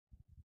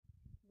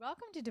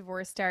Welcome to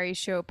Divorce Diary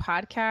Show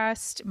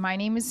podcast. My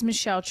name is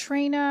Michelle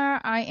Traina.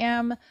 I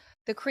am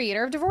the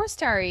creator of Divorce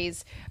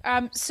Diaries.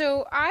 It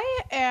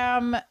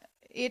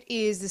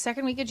is the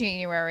second week of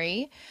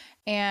January,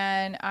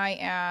 and I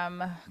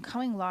am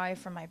coming live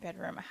from my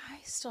bedroom. I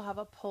still have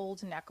a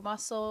pulled neck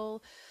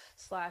muscle,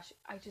 slash,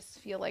 I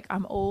just feel like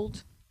I'm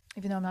old,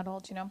 even though I'm not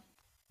old.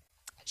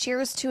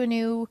 Cheers to a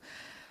new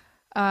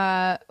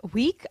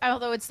week,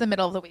 although it's the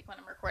middle of the week when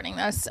I'm recording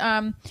this.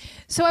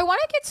 So I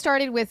want to get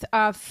started with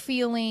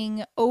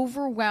feeling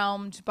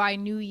overwhelmed by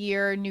new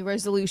year, new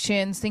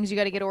resolutions, things you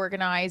got to get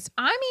organized.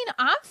 I mean,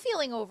 I'm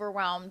feeling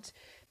overwhelmed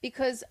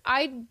because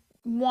I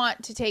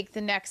want to take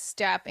the next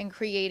step in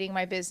creating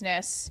my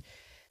business,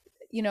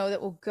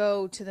 that will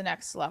go to the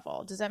next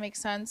level. Does that make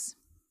sense?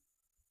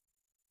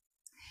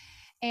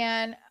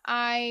 And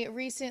I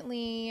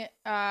recently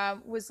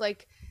was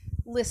like,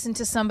 listen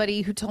to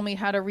somebody who told me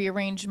how to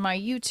rearrange my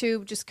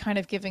YouTube, just kind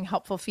of giving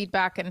helpful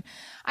feedback. And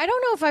I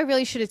don't know if I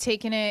really should have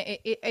taken it.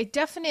 It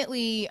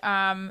definitely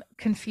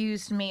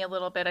confused me a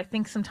little bit. I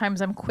think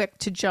sometimes I'm quick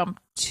to jump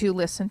to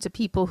listen to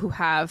people who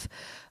have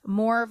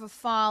more of a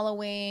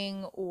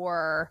following,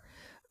 or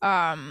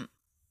I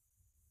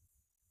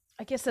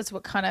guess that's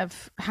what kind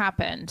of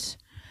happened.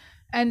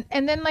 And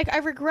then, like, I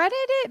regretted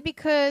it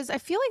because I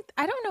feel like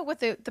I don't know what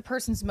the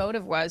person's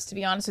motive was, to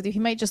be honest with you. He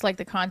might just like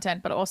the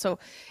content, but also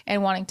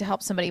and wanting to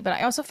help somebody. But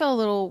I also felt a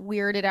little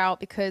weirded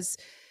out because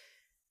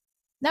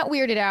not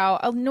weirded out,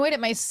 annoyed at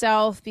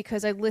myself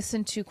because I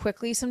listen too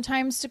quickly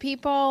sometimes to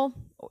people,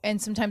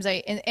 and sometimes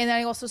and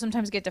I also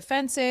sometimes get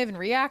defensive and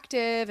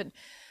reactive. And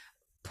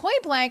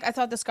point blank, I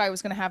thought this guy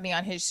was going to have me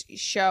on his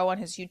show, on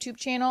his YouTube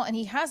channel, and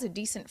he has a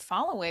decent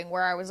following,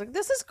 where I was like,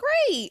 this is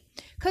great.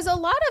 Because a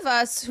lot of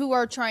us who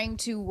are trying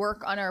to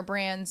work on our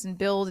brands and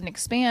build and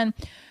expand,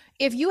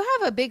 if you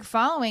have a big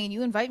following and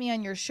you invite me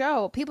on your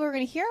show, people are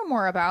going to hear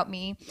more about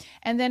me.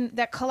 And then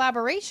that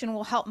collaboration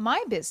will help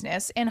my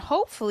business. And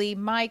hopefully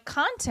my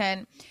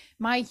content,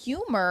 my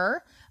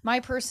humor, my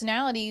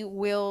personality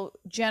will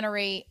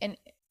generate an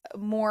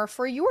more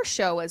for your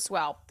show as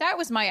well. That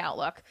was my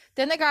outlook.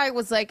 Then the guy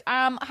was like,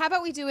 how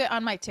about we do it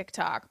on my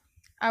TikTok?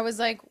 I was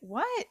like,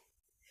 what?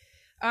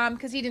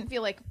 Because he didn't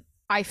feel like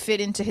I fit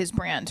into his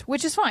brand,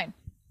 which is fine.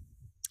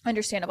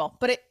 Understandable.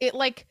 But it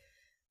like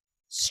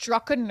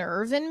struck a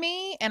nerve in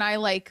me, and I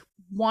like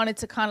wanted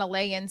to kind of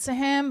lay into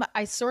him.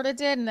 I sort of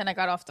did, and then I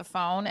got off the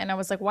phone and I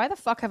was like, why the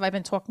fuck have I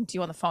been talking to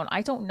you on the phone?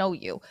 I don't know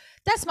you.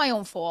 That's my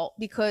own fault,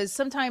 because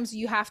sometimes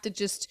you have to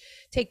just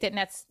take that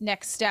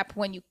next step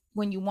when you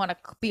want to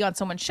be on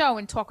someone's show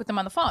and talk with them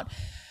on the phone.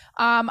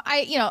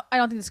 I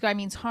don't think this guy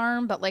means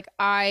harm, but like,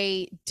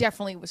 I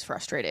definitely was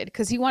frustrated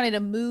because he wanted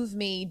to move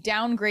me,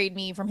 downgrade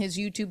me from his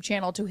YouTube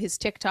channel to his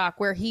TikTok,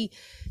 where he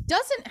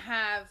doesn't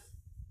have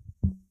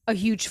a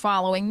huge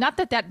following. Not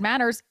that that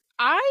matters.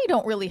 I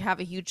don't really have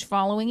a huge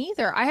following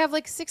either. I have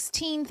like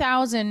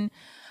 16,000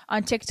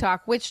 on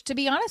TikTok, which, to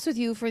be honest with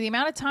you, for the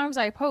amount of times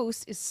I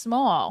post, is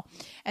small.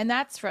 And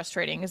that's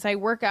frustrating because I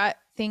work at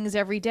things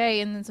every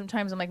day. And then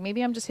sometimes I'm like,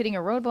 maybe I'm just hitting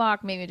a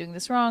roadblock. Maybe I'm doing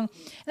this wrong.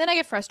 And then I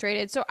get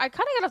frustrated. So I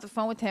kind of got off the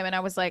phone with him and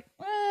I was like,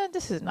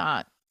 this is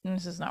not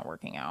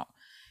working out.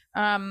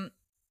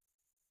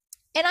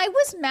 And I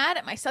was mad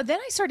at myself. Then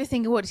I started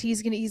thinking, what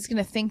he's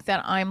gonna think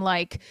that I'm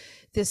like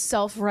this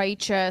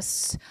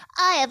self-righteous,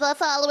 I have more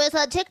followers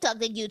on TikTok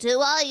than you do.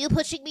 Why are you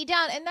pushing me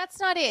down? And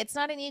that's not it. It's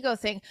not an ego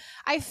thing.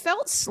 I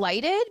felt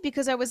slighted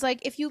because I was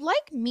like, if you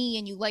like me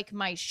and you like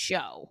my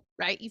show,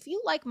 right? If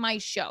you like my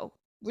show,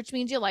 which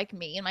means you like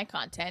me and my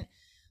content,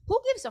 who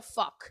gives a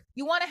fuck?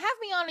 You want to have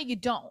me on or you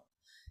don't?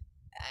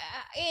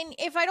 And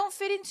if I don't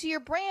fit into your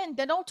brand,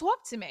 then don't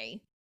talk to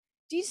me.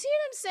 Do you see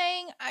what I'm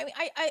saying?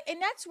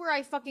 And that's where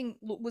I fucking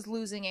was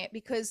losing it,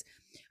 because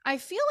I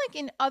feel like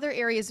in other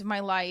areas of my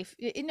life,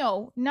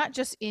 no, not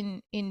just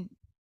in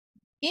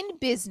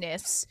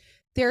business,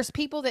 there's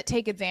people that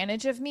take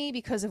advantage of me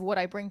because of what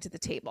I bring to the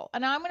table.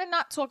 And I'm going to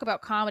not talk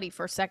about comedy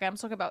for a second. I'm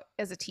talking about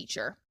as a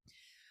teacher.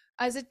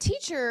 As a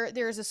teacher,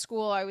 there's a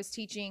school I was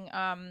teaching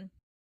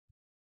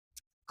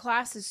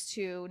classes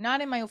to,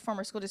 not in my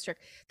former school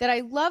district, that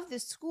I love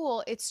this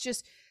school. It's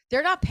just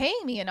they're not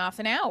paying me enough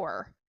an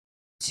hour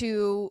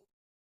to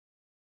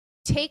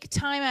take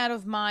time out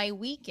of my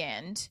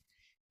weekend,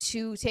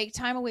 to take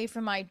time away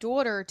from my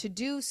daughter to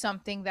do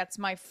something that's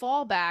my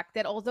fallback,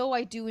 that although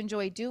I do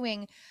enjoy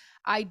doing,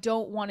 I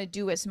don't want to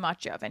do as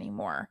much of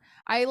anymore.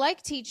 I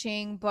like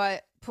teaching,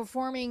 but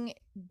performing,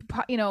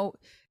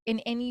 in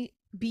any,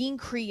 being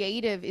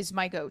creative is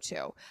my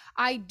go-to.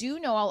 I do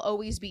know I'll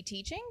always be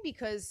teaching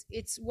because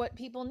it's what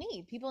people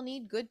need. People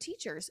need good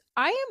teachers.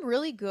 I am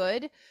really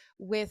good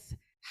with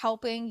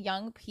helping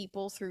young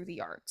people through the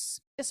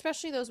arts,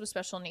 especially those with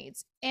special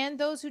needs and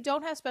those who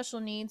don't have special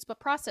needs but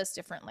process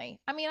differently.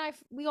 I mean,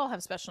 we all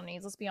have special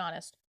needs, let's be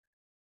honest.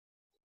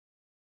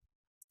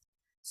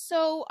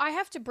 So I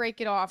have to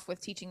break it off with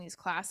teaching these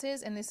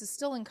classes, and this is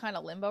still in kind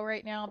of limbo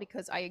right now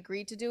because I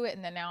agreed to do it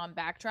and then now I'm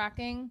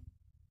backtracking.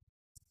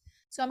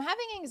 So I'm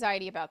having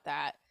anxiety about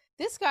that.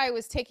 This guy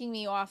was taking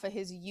me off of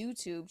his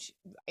YouTube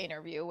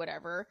interview,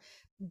 whatever,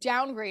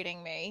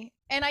 downgrading me.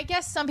 And I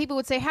guess some people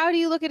would say, how do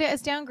you look at it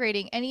as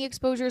downgrading? Any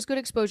exposure is good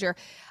exposure.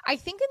 I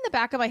think in the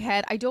back of my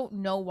head, I don't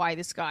know why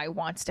this guy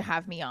wants to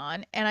have me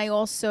on. And I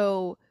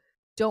also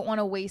don't want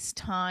to waste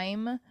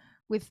time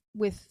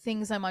with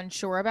things I'm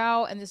unsure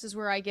about. And this is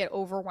where I get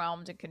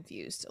overwhelmed and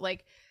confused.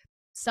 Like,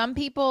 some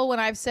people, when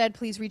I've said,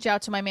 please reach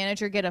out to my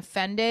manager, get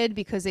offended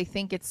because they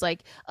think it's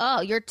like, oh,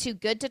 you're too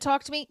good to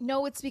talk to me.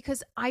 No, it's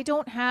because I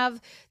don't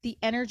have the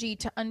energy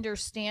to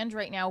understand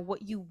right now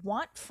what you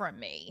want from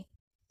me.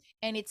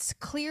 And it's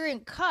clear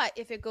and cut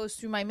if it goes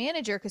through my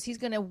manager, because he's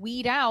going to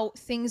weed out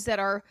things that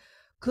are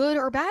good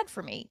or bad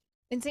for me.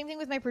 And same thing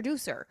with my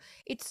producer.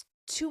 It's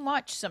too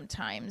much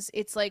sometimes.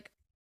 It's like,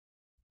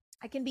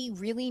 I can be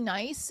really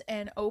nice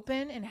and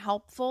open and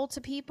helpful to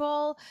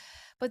people,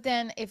 but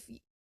then if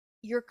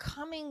you're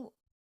coming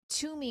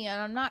to me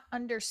and I'm not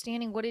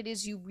understanding what it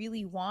is you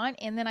really want,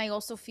 and then I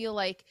also feel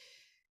like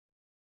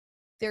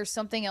there's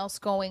something else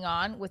going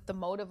on with the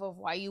motive of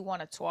why you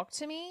want to talk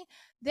to me,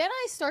 then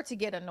I start to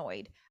get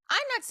annoyed. I'm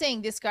not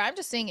saying this guy, I'm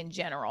just saying in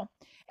general.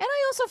 And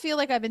I also feel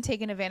like I've been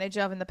taken advantage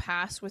of in the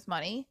past with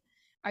money.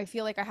 I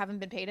feel like I haven't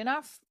been paid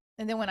enough.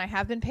 And then when I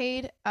have been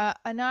paid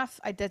enough,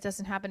 that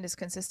doesn't happen as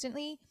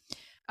consistently.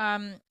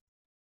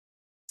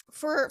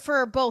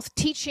 For both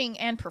teaching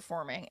and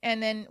performing.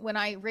 And then when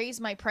I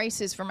raise my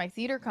prices for my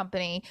theater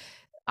company,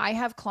 I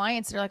have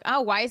clients that are like,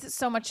 oh, why is it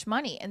so much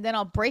money? And then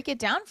I'll break it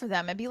down for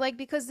them and be like,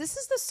 because this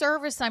is the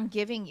service I'm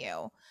giving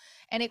you.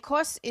 And it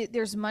costs,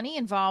 there's money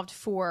involved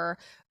for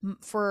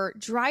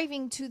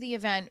driving to the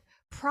event,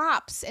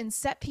 props and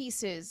set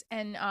pieces.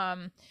 And,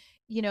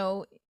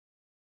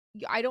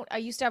 I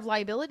used to have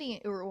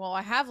liability,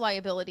 I have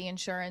liability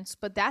insurance,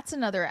 but that's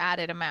another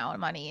added amount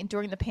of money. And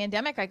during the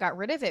pandemic, I got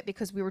rid of it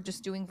because we were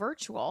just doing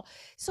virtual.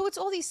 So it's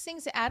all these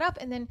things that add up.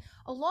 And then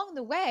along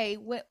the way,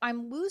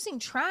 I'm losing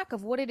track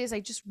of what it is I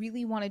just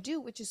really want to do,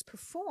 which is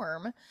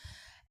perform.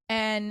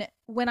 And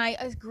when I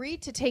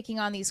agreed to taking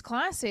on these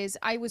classes,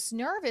 I was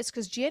nervous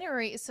because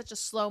January is such a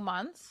slow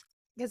month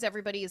because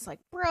everybody is like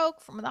broke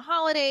from the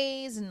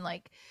holidays, and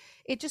like,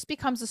 it just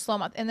becomes a slow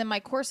month. And then my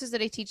courses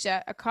that I teach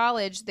at a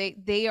college,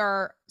 they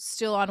are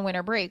still on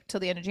winter break till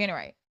the end of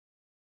January.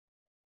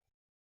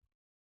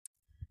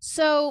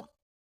 So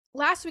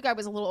last week I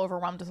was a little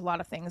overwhelmed with a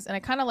lot of things, and I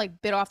kind of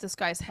like bit off this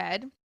guy's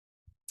head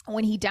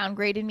when he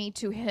downgraded me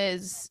to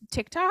his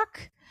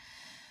TikTok.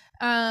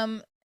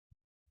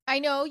 I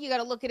know you got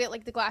to look at it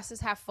like the glass is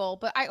half full,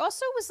 but I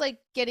also was like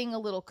getting a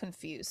little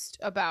confused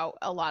about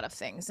a lot of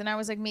things. And I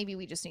was like, maybe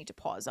we just need to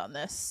pause on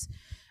this.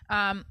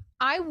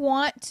 I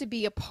want to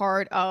be a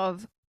part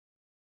of,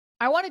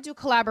 I want to do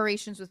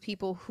collaborations with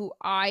people who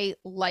I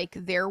like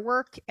their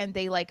work and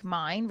they like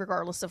mine,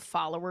 regardless of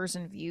followers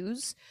and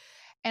views.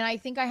 And I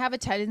think I have a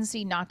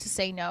tendency not to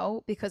say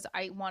no because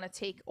I want to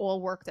take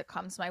all work that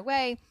comes my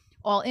way,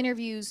 all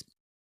interviews.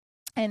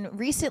 And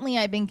recently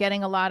I've been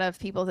getting a lot of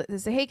people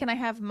that say, hey, can I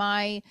have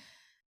my,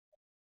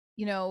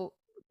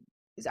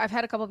 I've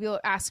had a couple of people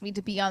ask me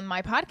to be on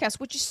my podcast,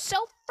 which is so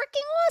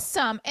freaking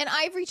awesome. And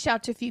I've reached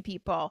out to a few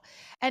people.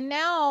 And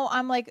now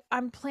I'm like,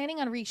 I'm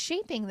planning on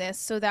reshaping this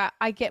so that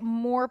I get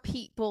more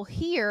people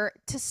here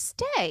to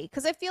stay.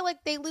 Because I feel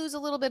like they lose a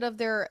little bit of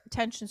their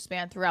attention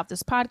span throughout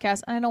this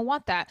podcast. And I don't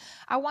want that.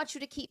 I want you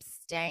to keep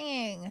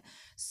staying.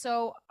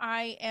 So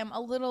I am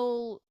a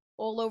little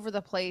all over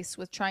the place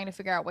with trying to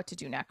figure out what to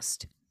do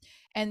next.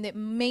 And the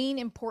main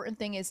important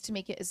thing is to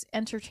make it as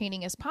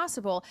entertaining as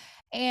possible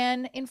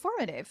and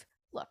informative.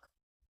 Look,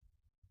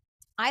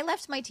 I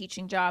left my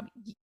teaching job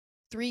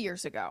 3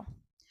 years ago,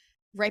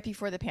 right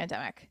before the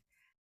pandemic.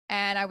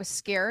 And I was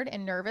scared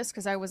and nervous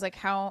because I was like,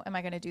 how am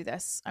I going to do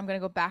this? I'm going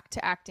to go back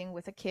to acting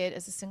with a kid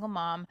as a single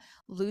mom,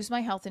 lose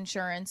my health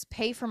insurance,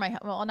 pay for my,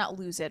 well, not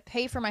lose it,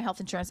 pay for my health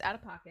insurance out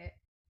of pocket.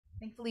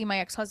 Thankfully, my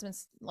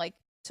ex-husband's like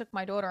took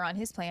my daughter on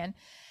his plan.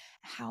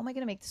 How am I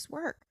going to make this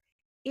work?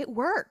 It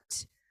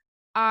worked.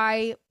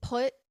 I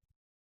put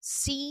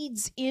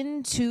seeds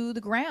into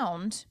the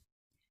ground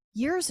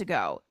years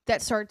ago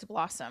that started to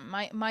blossom.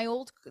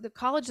 The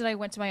college that I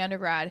went to my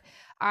undergrad,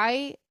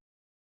 I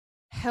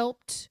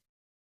helped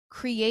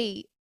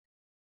create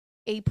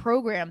a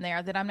program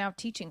there that I'm now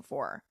teaching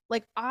for.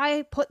 Like,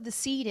 I put the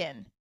seed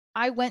in.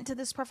 I went to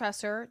this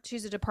professor,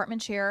 she's a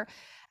department chair,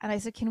 and I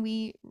said, could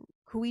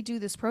we do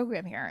this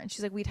program here? And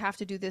she's like, we'd have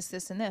to do this,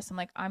 this, and this. I'm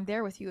like, I'm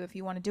there with you if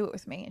you want to do it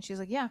with me. And she's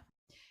like, yeah.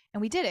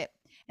 And we did it.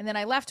 And then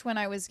I left when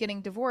I was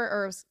getting divorced,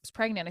 or was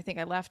pregnant. I think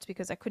I left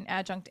because I couldn't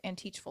adjunct and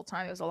teach full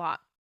time. It was a lot.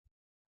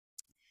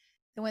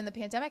 Then when the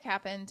pandemic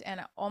happened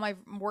and all my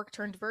work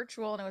turned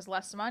virtual and it was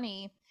less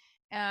money,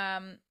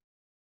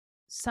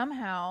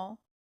 somehow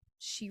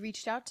she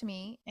reached out to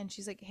me and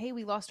she's like, hey,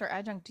 we lost our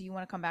adjunct. Do you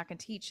want to come back and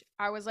teach?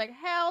 I was like,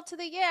 hell to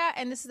the yeah.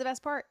 And this is the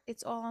best part.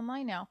 It's all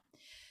online now.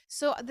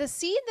 So the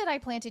seed that I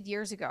planted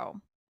years ago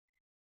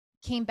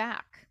came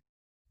back.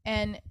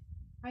 And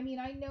I mean,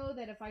 I know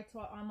that if I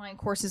taught online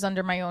courses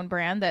under my own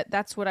brand,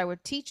 that's what I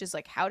would teach, is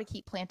like how to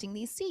keep planting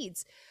these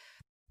seeds.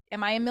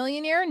 Am I a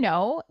millionaire?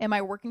 No. Am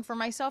I working for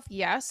myself?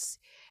 Yes.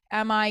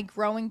 Am I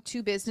growing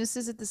two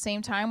businesses at the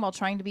same time while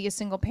trying to be a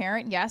single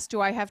parent? Yes. Do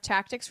I have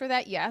tactics for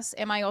that? Yes.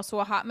 Am I also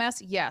a hot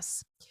mess?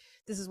 Yes.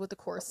 This is what the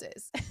course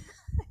is.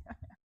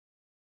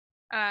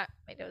 My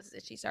nose is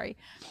itchy. Sorry.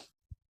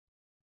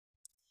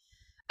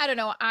 I don't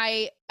know.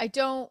 I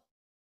don't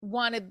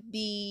want to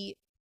be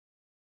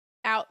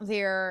out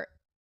there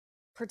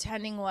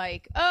pretending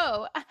like,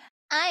 oh,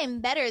 I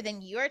am better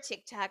than your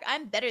TikTok.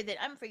 I'm better than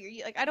I'm for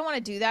your, like, I don't want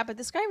to do that. But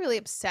this guy really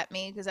upset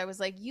me because I was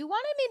like, you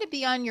wanted me to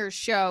be on your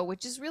show,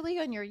 which is really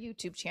on your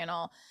YouTube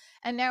channel.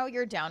 And now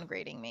you're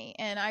downgrading me.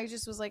 And I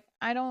just was like,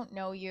 I don't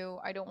know you.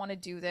 I don't want to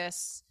do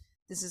this.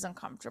 This is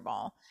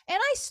uncomfortable. And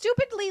I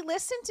stupidly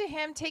listened to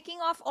him taking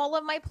off all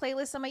of my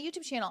playlists on my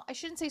YouTube channel. I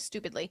shouldn't say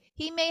stupidly.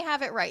 He may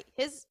have it right.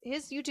 His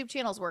YouTube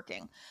channel's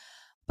working.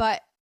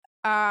 But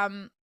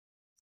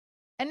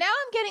and now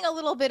I'm getting a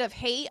little bit of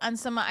hate on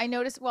some. I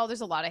noticed, well,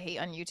 there's a lot of hate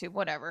on YouTube,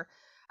 whatever.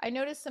 I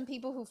noticed some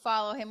people who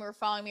follow him or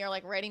following me are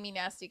like writing me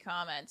nasty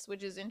comments,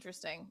 which is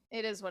interesting.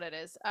 It is what it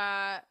is.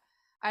 I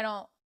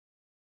don't,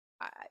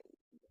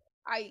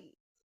 I,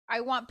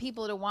 I want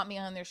people to want me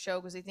on their show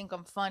because they think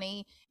I'm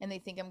funny and they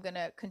think I'm going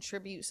to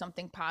contribute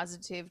something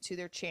positive to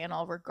their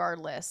channel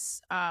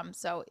regardless.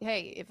 So,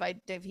 hey,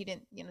 if he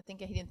didn't,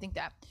 think he didn't think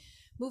that.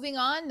 Moving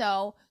on,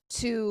 though,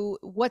 to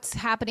what's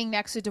happening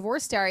next with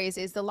Divorce Diaries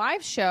is the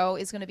live show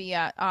is going to be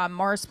at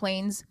Morris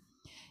Plains,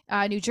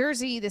 New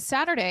Jersey this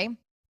Saturday.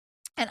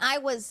 And I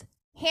was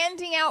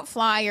handing out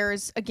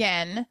flyers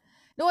again.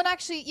 No, and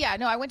actually,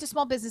 I went to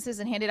small businesses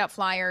and handed out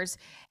flyers.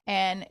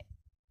 And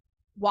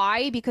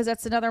why? Because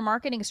that's another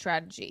marketing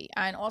strategy.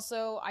 And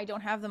also, I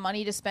don't have the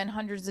money to spend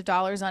hundreds of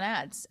dollars on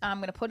ads. I'm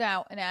going to put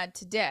out an ad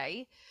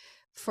today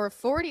for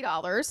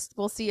 $40.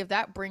 We'll see if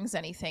that brings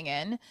anything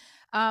in.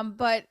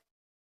 But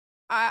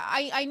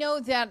I know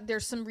that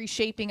there's some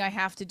reshaping I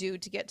have to do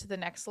to get to the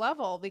next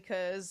level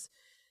because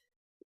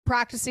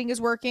practicing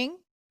is working.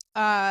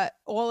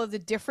 All of the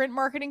different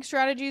marketing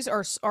strategies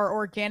are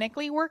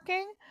organically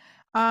working.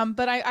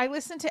 But I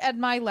listen to Ed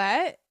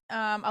Mylett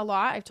a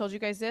lot. I've told you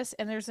guys this.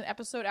 And there's an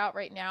episode out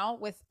right now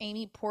with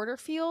Amy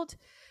Porterfield,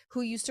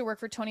 who used to work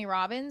for Tony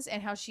Robbins,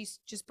 and how she's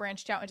just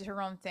branched out into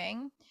her own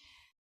thing.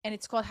 And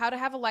it's called How to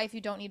Have a Life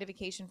You Don't Need a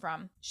Vacation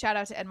From. Shout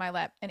out to Ed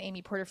Mylett and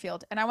Amy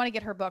Porterfield. And I want to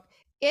get her book.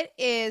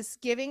 She's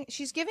giving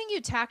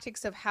you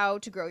tactics of how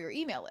to grow your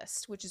email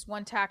list, which is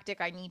one tactic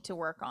I need to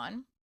work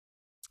on.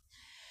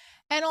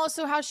 And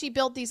also how she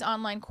built these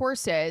online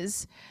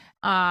courses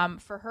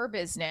for her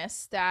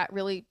business that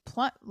really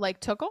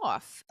took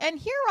off. And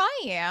here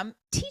I am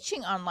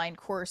teaching online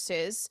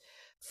courses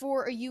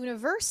for a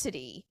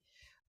university.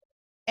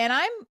 And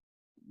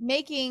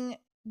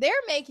they're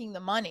making the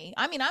money.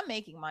 I mean, I'm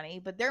making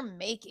money, but they're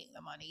making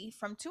the money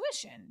from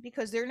tuition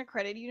because they're an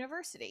accredited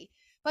university.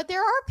 But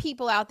there are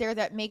people out there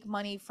that make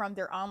money from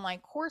their online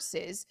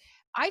courses.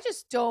 I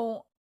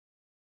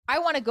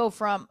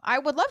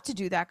would love to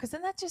do that because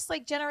then that just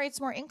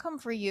generates more income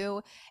for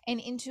you and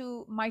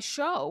into my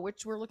show,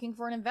 which we're looking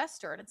for an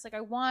investor. And it's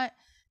I want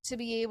to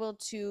be able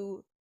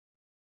to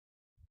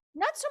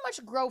not so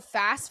much grow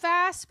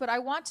fast, but I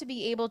want to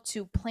be able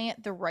to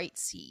plant the right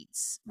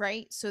seeds,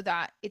 right? So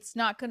that it's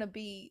not going to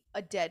be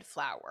a dead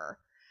flower.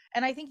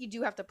 And I think you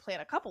do have to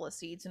plant a couple of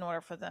seeds in order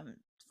for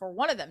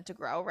one of them to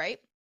grow, right?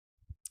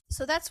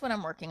 So that's what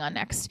I'm working on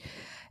next.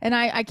 And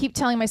I keep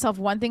telling myself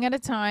one thing at a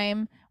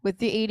time with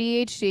the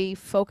ADHD,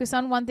 focus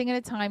on one thing at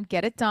a time,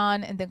 get it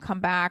done, and then come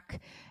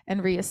back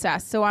and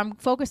reassess. So I'm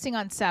focusing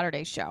on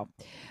Saturday's show.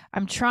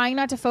 I'm trying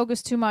not to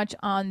focus too much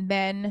on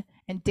men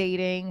and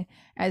dating,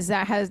 as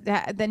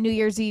the New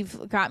Year's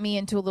Eve got me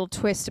into a little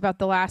twist about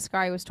the last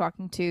guy I was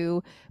talking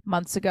to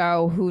months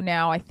ago, who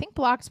now I think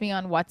blocked me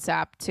on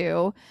WhatsApp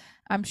too.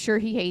 I'm sure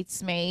he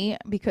hates me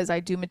because I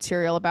do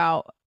material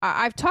about,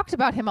 I've talked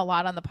about him a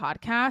lot on the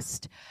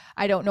podcast.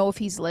 I don't know if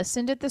he's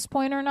listened at this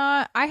point or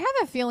not. I have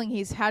a feeling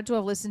he's had to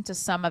have listened to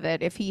some of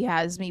it if he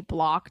has me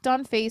blocked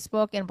on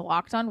Facebook and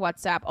blocked on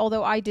WhatsApp,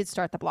 although I did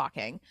start the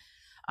blocking.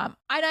 I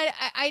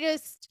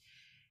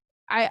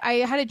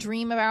had a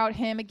dream about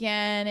him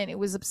again, and it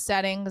was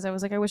upsetting because I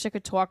was like, I wish I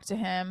could talk to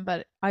him,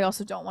 but I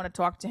also don't want to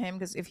talk to him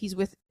because if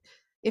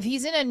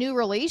he's in a new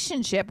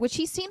relationship, which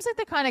he seems like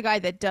the kind of guy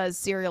that does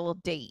serial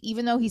date,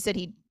 even though he said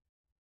he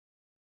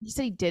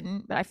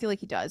didn't, but I feel like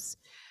he does.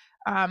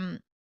 I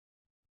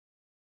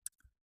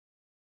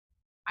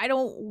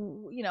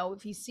don't,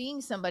 if he's seeing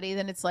somebody,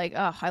 then it's like,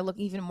 oh, I look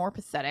even more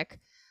pathetic.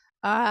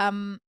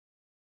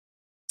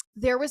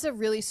 There was a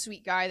really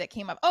sweet guy that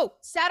came up. Oh,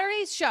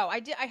 Saturday's show.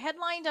 I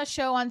headlined a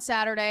show on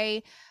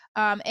Saturday.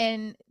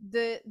 And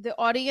the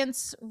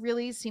audience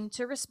really seemed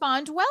to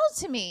respond well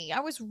to me. I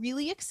was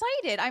really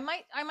excited. I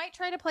might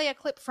try to play a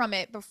clip from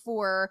it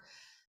before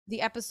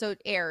the episode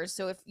airs.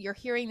 So if you're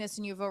hearing this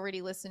and you've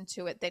already listened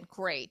to it, then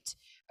great.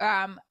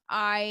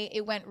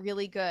 It went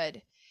really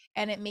good.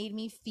 And it made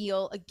me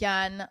feel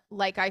again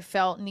like I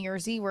felt New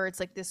Year's Eve, where it's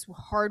like this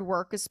hard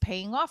work is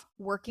paying off.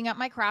 Working at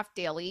my craft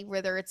daily,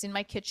 whether it's in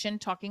my kitchen,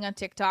 talking on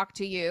TikTok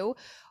to you,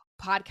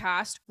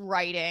 podcast,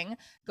 writing,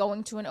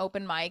 going to an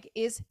open mic,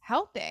 is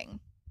helping.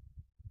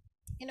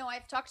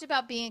 I've talked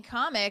about being a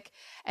comic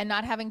and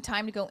not having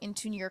time to go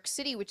into New York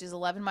City, which is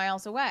 11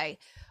 miles away.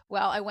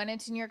 Well, I went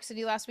into New York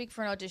City last week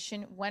for an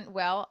audition, went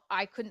well.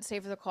 I couldn't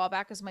save for the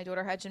callback because my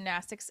daughter had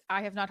gymnastics.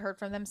 I have not heard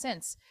from them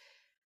since.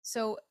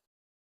 So,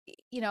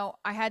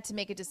 I had to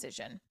make a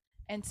decision.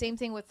 And same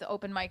thing with the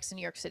open mics in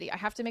New York City. I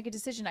have to make a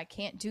decision. I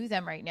can't do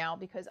them right now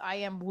because I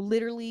am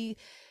literally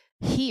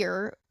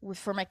here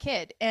for my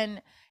kid.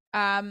 And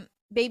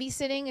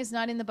babysitting is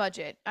not in the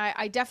budget.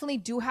 I definitely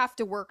do have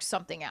to work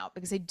something out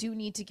because I do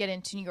need to get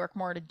into New York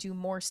more to do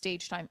more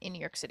stage time in New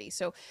York City.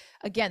 So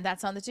again,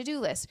 that's on the to-do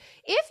list.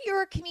 If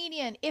you're a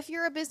comedian, if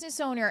you're a business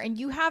owner and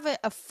you have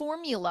a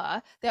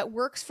formula that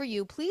works for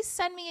you, please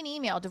send me an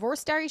email,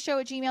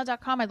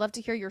 divorcediaryshow@gmail.com. I'd love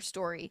to hear your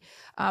story.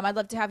 I'd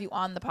love to have you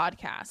on the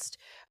podcast.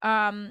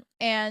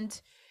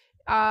 And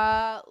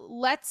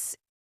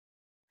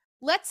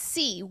let's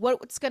see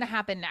what's going to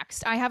happen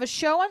next. I have a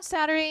show on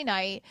Saturday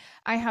night.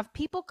 I have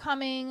people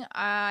coming.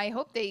 I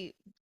hope they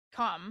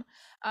come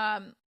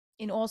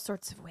in all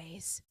sorts of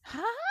ways.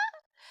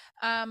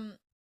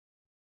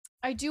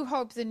 I do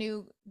hope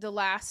the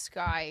last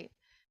guy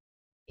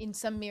in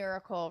some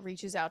miracle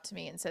reaches out to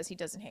me and says he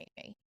doesn't hate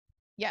me.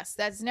 Yes,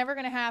 that's never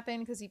going to happen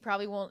because he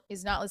probably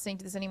is not listening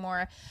to this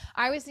anymore.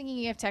 I was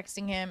thinking of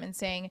texting him and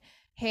saying,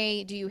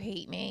 hey, do you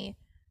hate me?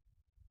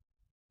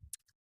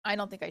 I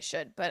don't think I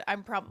should, but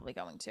I'm probably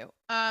going to.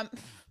 And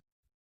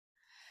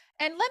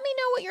let me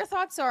know what your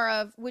thoughts are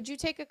of, would you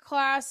take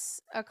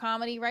a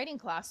comedy writing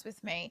class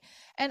with me?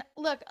 And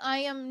look, I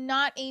am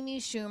not Amy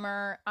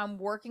Schumer. I'm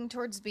working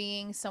towards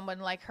being someone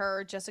like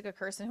her, Jessica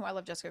Kirson, who I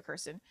love Jessica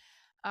Kirson.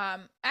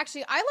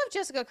 Actually, I love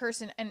Jessica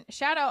Kirson, and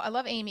shout out, I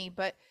love Amy,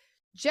 but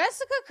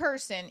Jessica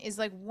Kirson is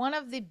like one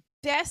of the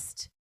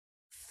best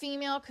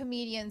female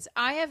comedians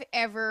I have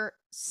ever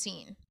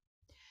seen.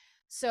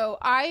 So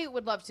I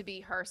would love to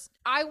be her.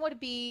 I want to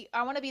be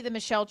the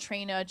Michelle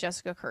Trina,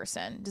 Jessica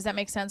Kirson. Does that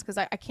make sense? Because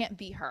I can't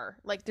be her.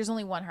 Like, there's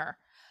only one her.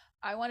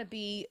 I want to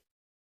be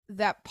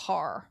that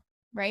par,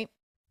 right?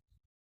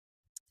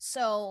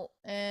 So,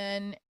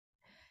 and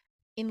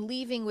in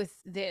leaving with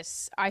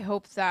this, I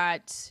hope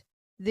that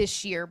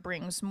this year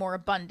brings more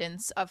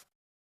abundance of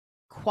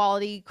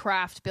quality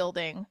craft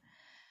building,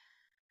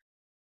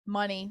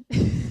 money,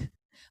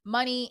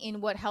 money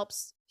in what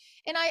helps.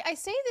 And I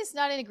say this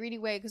not in a greedy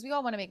way because we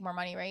all want to make more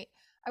money, right?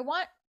 I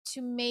want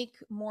to make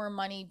more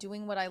money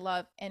doing what I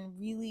love and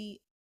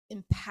really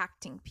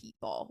impacting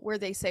people where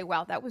they say,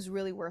 wow, that was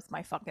really worth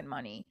my fucking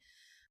money.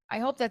 I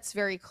hope that's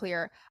very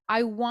clear.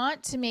 I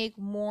want to make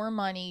more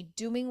money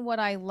doing what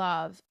I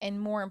love and,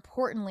 more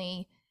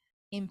importantly,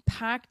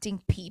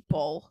 impacting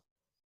people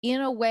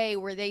in a way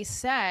where they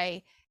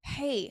say,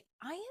 hey,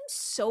 I am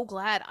so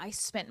glad I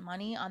spent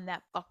money on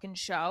that fucking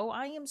show.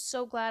 I am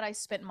so glad I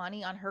spent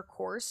money on her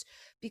course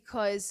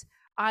because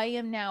I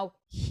am now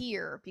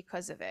here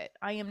because of it.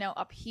 I am now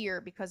up here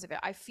because of it.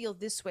 I feel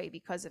this way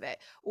because of it.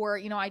 Or,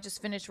 I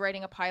just finished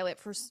writing a pilot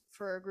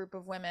for a group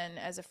of women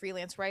as a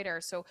freelance writer.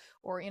 So,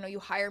 or, you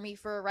hire me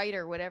for a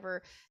writer,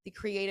 whatever the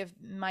creative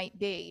might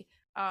be.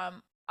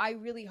 I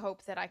really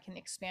hope that I can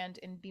expand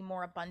and be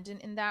more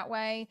abundant in that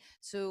way.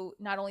 So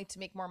not only to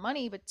make more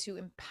money, but to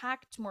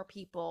impact more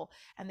people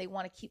and they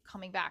want to keep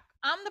coming back.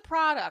 I'm the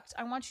product.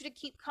 I want you to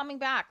keep coming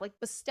back. Like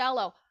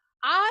Bustelo.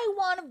 I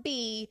want to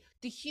be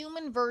the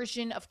human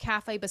version of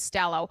Cafe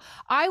Bustelo.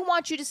 I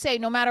want you to say,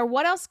 no matter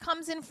what else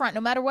comes in front,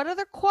 no matter what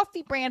other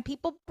coffee brand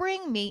people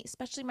bring me,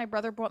 especially my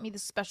brother brought me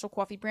this special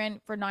coffee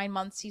brand for 9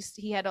 months.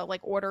 He had to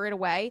order it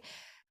away.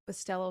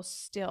 Bustelo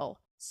still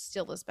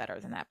is better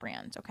than that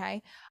brand.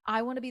 Okay.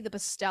 I want to be the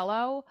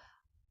Bustelo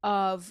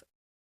of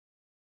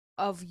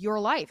your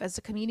life as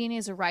a comedian,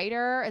 as a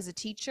writer, as a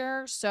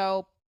teacher.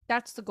 So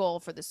that's the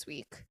goal for this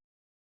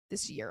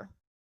year.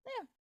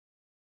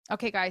 Yeah.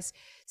 Okay, guys,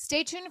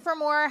 stay tuned for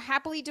more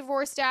Happily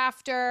Divorced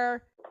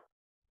After.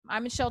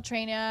 I'm Michelle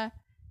Trina.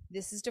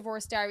 This is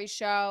Divorce Diaries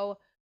Show.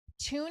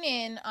 Tune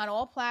in on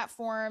all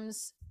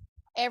platforms.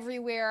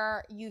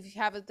 Everywhere you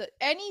have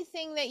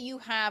anything that you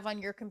have on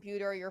your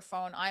computer or your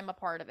phone, I'm a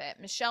part of it.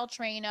 Michelle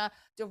Trina,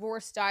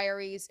 Divorce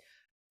Diaries.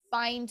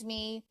 Find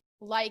me,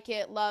 like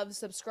it, love,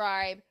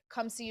 subscribe,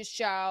 come see a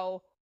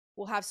show.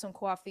 We'll have some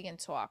coffee and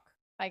talk.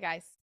 Bye,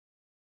 guys.